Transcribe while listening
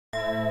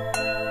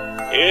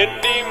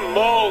Indy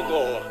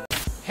Mogul.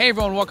 Hey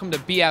everyone, welcome to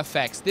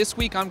BFX. This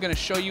week I'm going to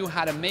show you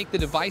how to make the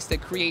device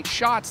that creates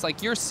shots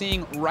like you're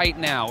seeing right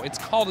now. It's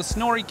called a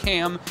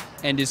Snorricam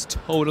and is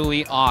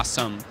totally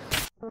awesome.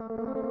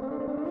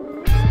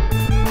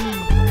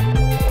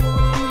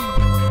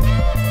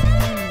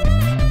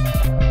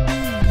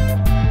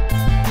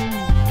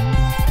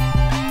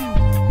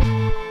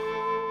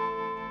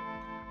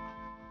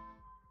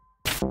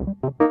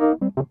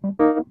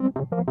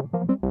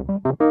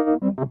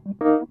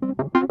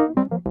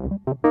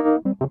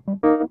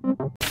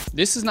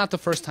 This is not the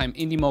first time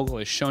Indy Mogul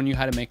has shown you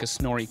how to make a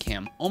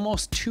Snorricam.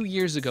 Almost 2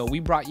 years ago, we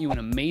brought you an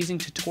amazing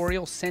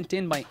tutorial sent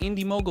in by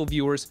Indy Mogul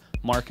viewers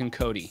Mark and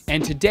Cody.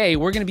 And today,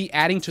 we're gonna be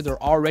adding to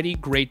their already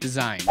great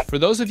design. For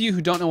those of you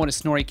who don't know what a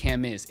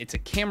Snorricam is, it's a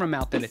camera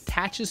mount that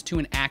attaches to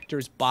an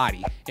actor's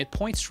body. It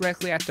points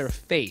directly at their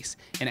face,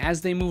 and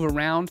as they move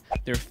around,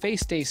 their face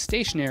stays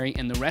stationary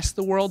and the rest of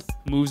the world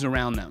moves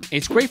around them.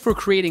 It's great for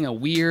creating a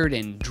weird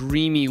and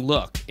dreamy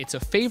look. It's a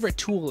favorite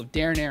tool of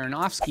Darren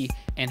Aronofsky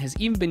and has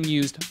even been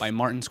used by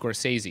Martin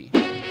Scorsese.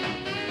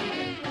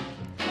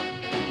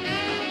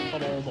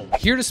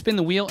 Here to spin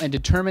the wheel and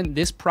determine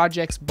this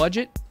project's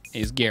budget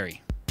is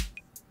Gary,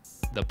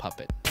 the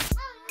puppet.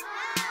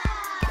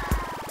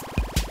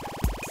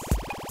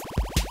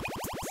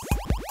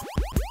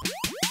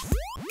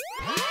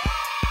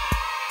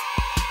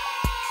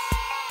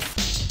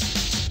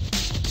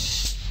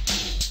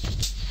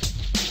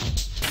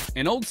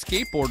 An old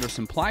skateboard or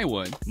some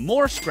plywood,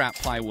 more scrap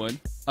plywood,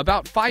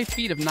 about 5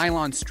 feet of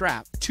nylon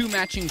strap, 2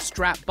 matching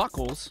strap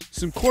buckles,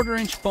 some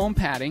 1/4-inch foam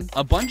padding,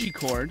 a bungee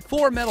cord,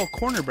 4 metal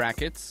corner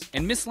brackets,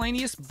 and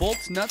miscellaneous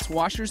bolts, nuts,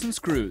 washers, and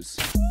screws.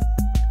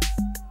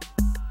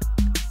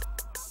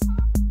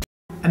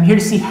 I'm here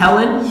to see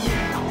Helen.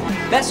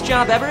 Best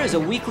Job Ever is a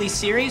weekly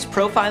series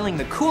profiling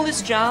the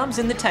coolest jobs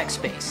in the tech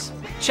space.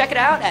 Check it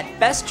out at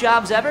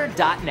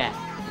bestjobsever.net.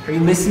 Are you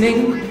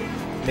listening?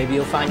 Maybe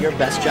you'll find your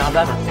best job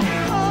ever.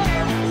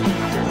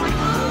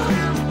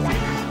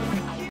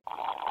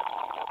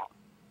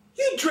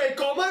 You drank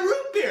all my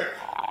root beer.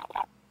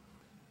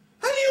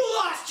 Have you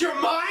lost your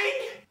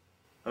mind?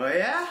 Oh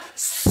yeah?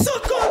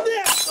 Suck on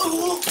that!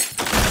 Oh.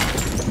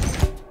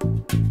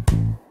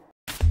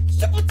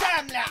 Triple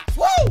time lapse!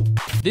 Woo!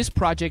 This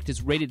project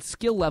is rated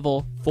skill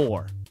level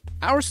 4.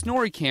 Our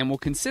Snorricam will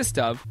consist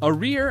of a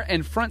rear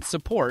and front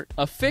support,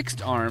 a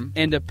fixed arm,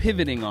 and a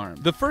pivoting arm.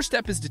 The first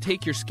step is to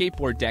take your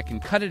skateboard deck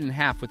and cut it in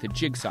half with a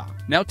jigsaw.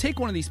 Now take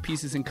one of these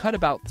pieces and cut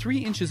about 3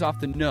 inches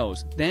off the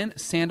nose, then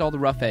sand all the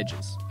rough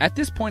edges. At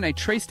this point I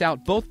traced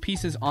out both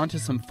pieces onto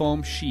some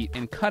foam sheet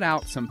and cut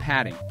out some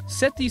padding.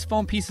 Set these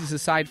foam pieces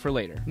aside for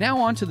later. Now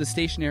onto the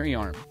stationary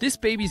arm. This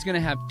baby's gonna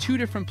have 2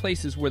 different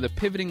places where the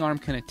pivoting arm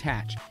can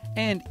attach,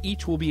 and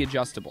each will be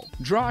adjustable.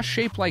 Draw a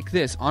shape like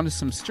this onto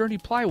some sturdy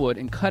plywood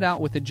and cut out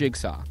with a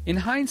jigsaw. In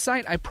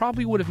hindsight, I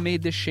probably would have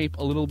made this shape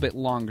a little bit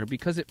longer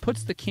because it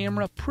puts the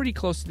camera pretty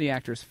close to the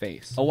actor's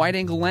face. A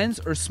wide-angle lens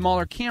or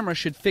smaller camera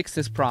should fix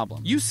this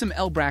problem. Use some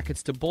L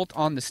brackets to bolt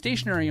on the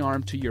stationary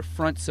arm to your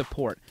front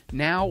support.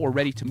 Now we're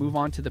ready to move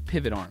on to the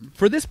pivot arm.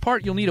 For this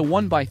part, you'll need a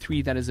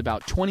 1x3 that is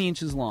about 20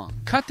 inches long.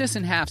 Cut this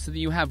in half so that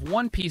you have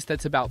one piece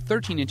that's about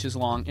 13 inches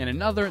long and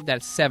another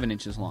that's 7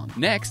 inches long.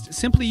 Next,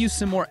 simply use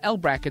some more L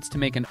brackets to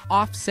make an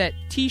offset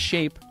T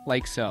shape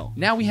like so.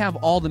 Now we have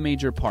all the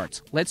major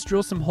parts. Let's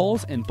drill some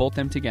holes and bolt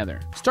them together.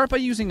 Start by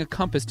using a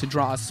compass to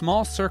draw a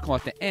small circle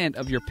at the end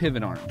of your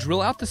pivot arm.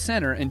 Drill out the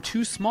center and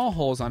 2 small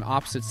holes on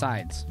opposite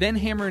sides. Then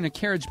hammer in a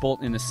carriage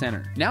bolt in the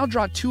center. Now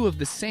draw 2 of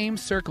the same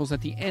circles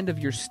at the end of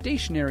your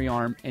stationary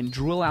arm and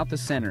drill out the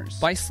centers.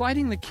 By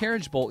sliding the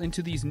carriage bolt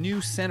into these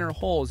new center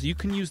holes, you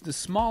can use the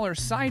smaller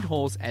side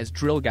holes as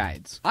drill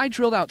guides. I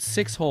drilled out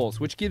 6 holes,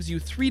 which gives you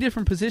 3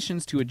 different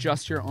positions to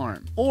adjust your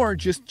arm. Or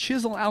just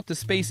chisel out the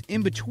space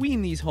in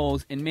between these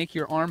holes and make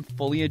your arm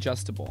fully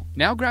adjustable.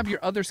 Now grab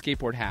your other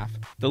skateboard half,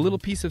 the little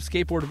piece of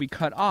skateboard we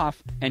cut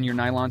off, and your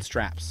nylon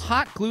straps.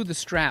 Hot glue the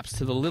straps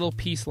to the little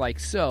piece like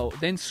so,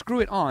 then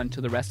screw it on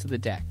to the rest of the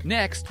deck.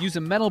 Next, use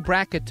a metal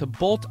bracket to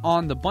bolt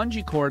on the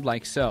bungee cord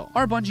like so.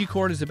 Our bungee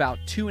cord is about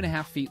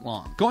 2.5 feet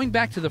long. Going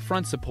back to the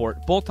front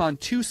support, bolt on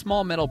 2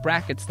 small metal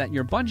brackets that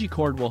your bungee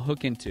cord will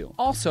hook into.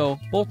 Also,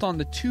 bolt on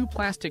the 2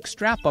 plastic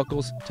strap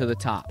buckles to the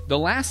top. The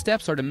last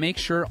steps are to make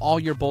sure all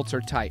your bolts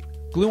are tight.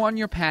 Glue on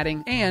your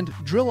padding, and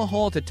drill a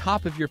hole at the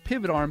top of your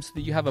pivot arm so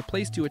that you have a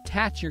place to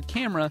attach your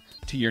camera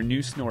to your new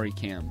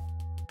Snorricam.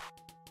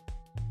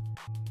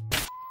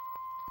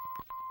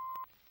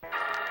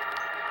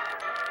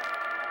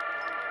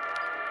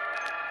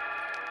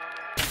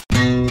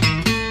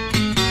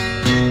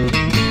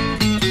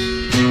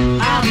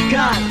 I've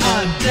got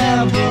a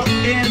devil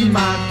in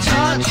my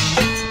touch.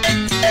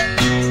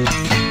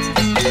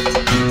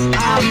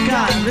 I've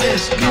got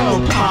this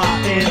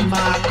go-pot in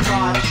my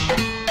crotch.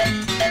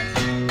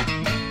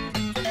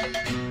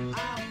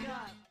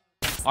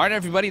 Alright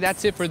everybody,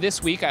 that's it for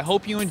this week. I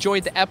hope you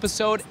enjoyed the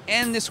episode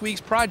and this week's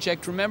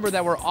project. Remember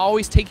that we're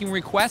always taking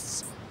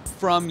requests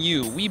from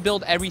you. We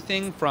build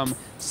everything from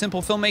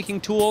simple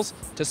filmmaking tools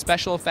to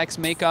special effects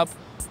makeup,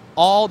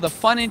 all the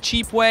fun and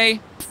cheap way,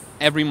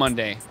 every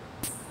Monday.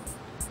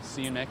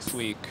 See you next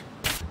week.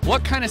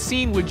 What kind of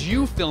scene would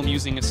you film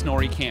using a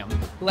Snorricam?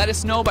 Let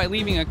us know by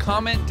leaving a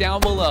comment down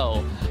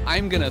below.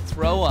 I'm gonna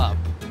throw up.